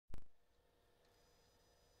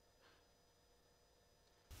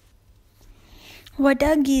What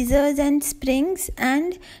are geysers and springs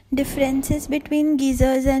and differences between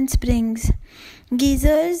geysers and springs?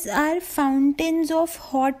 Geysers are fountains of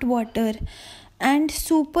hot water and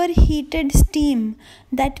superheated steam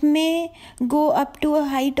that may go up to a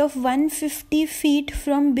height of 150 feet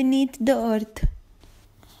from beneath the earth.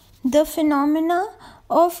 The phenomena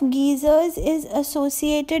of geysers is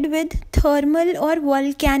associated with thermal or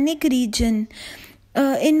volcanic region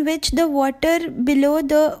in which the water below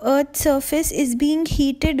the earth's surface is being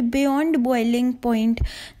heated beyond boiling point.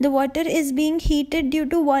 The water is being heated due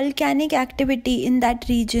to volcanic activity in that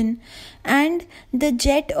region, and the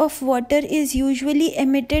jet of water is usually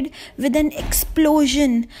emitted with an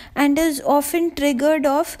explosion and is often triggered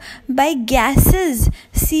off by gases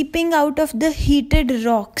seeping out of the heated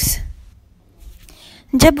rocks.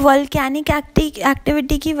 जब volcanic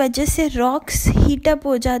activity की वजह से rocks heat up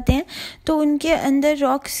हो जाते हैं तो उनके अंदर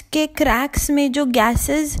रॉक्स के क्रैक्स में जो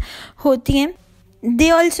गैसेस होती हैं they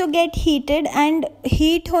also get heated and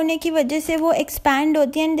heat होने की वजह से वो एक्सपैंड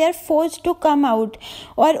होती हैं and they are force to come out,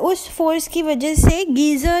 और उस फोर्स की वजह से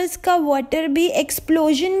गीजर्स का वाटर भी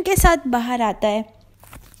एक्सप्लोजन के साथ बाहर आता है.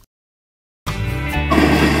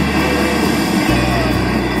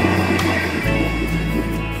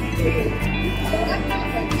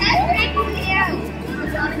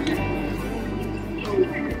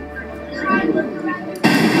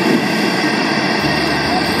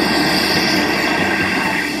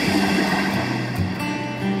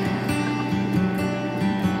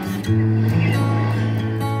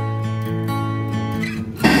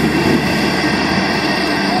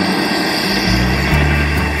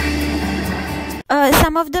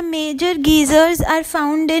 Some of the major geysers are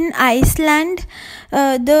found in Iceland,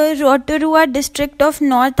 the Rotorua district of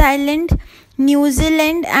North Island, New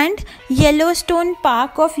Zealand, and Yellowstone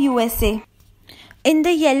Park of USA. In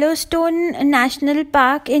the Yellowstone National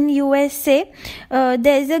Park in USA,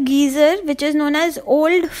 there is a geyser which is known as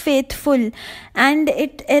Old Faithful, and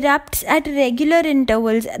it erupts at regular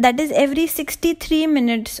intervals, that is every 63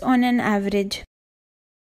 minutes on an average.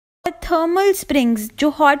 Thermal springs, जो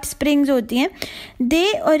hot springs होती हैं, they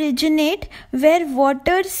originate where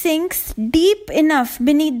water sinks deep enough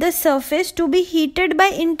beneath the surface to be heated by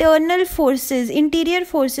interior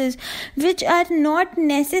forces, which are not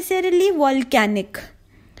necessarily volcanic.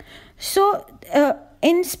 So,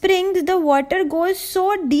 in springs, the water goes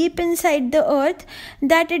so deep inside the earth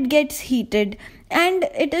that it gets heated. And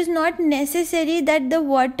it is not necessary that the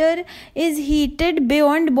water is heated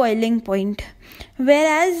beyond boiling point.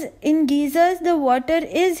 Whereas in geysers, the water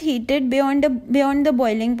is heated beyond the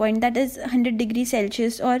boiling point, that is 100 degrees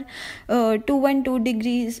Celsius or 212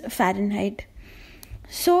 degrees Fahrenheit.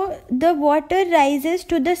 So the water rises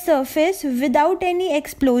to the surface without any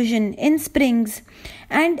explosion in springs,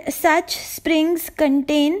 and such springs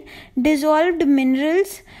contain dissolved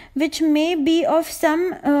minerals which may be of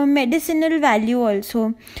some medicinal value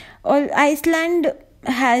also. Iceland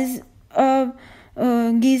has a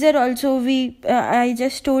geyser also. I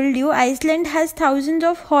just told you Iceland has thousands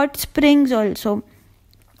of hot springs also.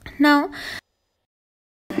 Now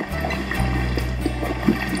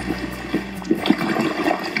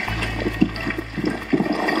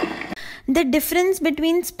the difference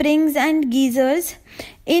between springs and geysers: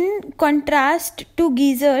 in contrast to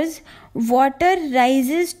geysers, water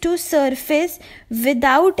rises to surface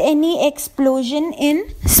without any explosion in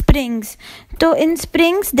springs. So in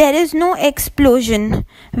springs there is no explosion,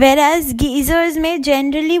 whereas geysers may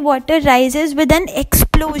generally water rises with an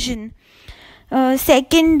explosion.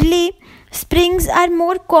 Secondly, springs are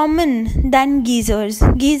more common than geysers.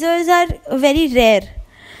 Geysers are very rare.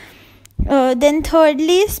 Then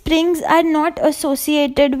thirdly, springs are not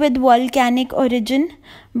associated with volcanic origin,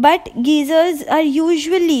 but geysers are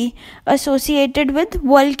usually associated with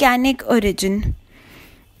volcanic origin.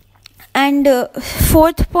 And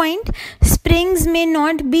fourth point, springs may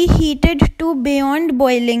not be heated to beyond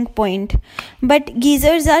boiling point, but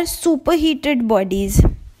geysers are superheated bodies.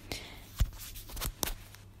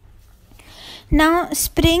 Now,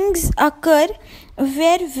 springs occur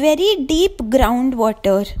where very deep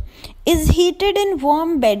groundwater is heated in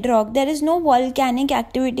warm bedrock. There is no volcanic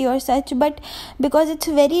activity or such, but because it's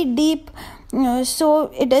very deep,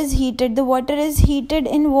 so it is heated. The water is heated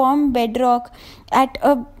in warm bedrock at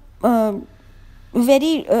a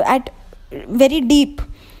very deep,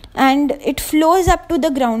 and it flows up to the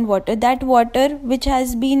groundwater. That water which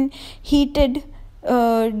has been heated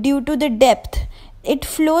due to the depth, it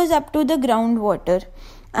flows up to the groundwater.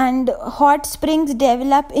 And hot springs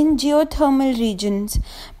develop in geothermal regions,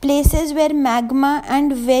 places where magma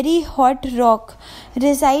and very hot rock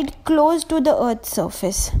reside close to the earth's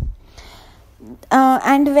surface.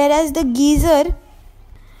 And whereas the geyser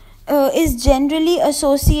is generally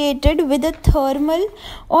associated with a thermal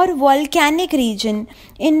or volcanic region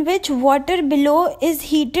in which water below is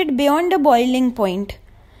heated beyond a boiling point,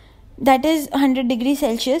 that is 100 degrees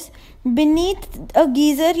Celsius. Beneath a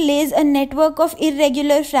geyser lays a network of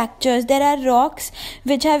irregular fractures. There are rocks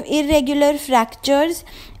which have irregular fractures,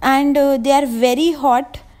 and they are very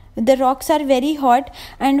hot. The rocks are very hot,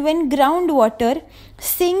 and when groundwater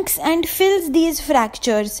sinks and fills these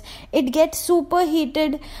fractures, it gets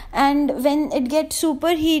superheated, and when it gets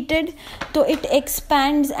superheated, so it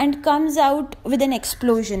expands and comes out with an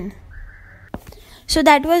explosion. So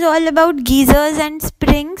that was all about geysers and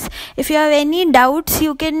springs. If you have any doubts,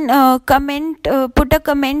 you can put a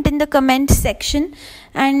comment in the comment section,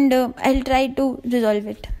 and I'll try to resolve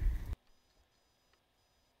it.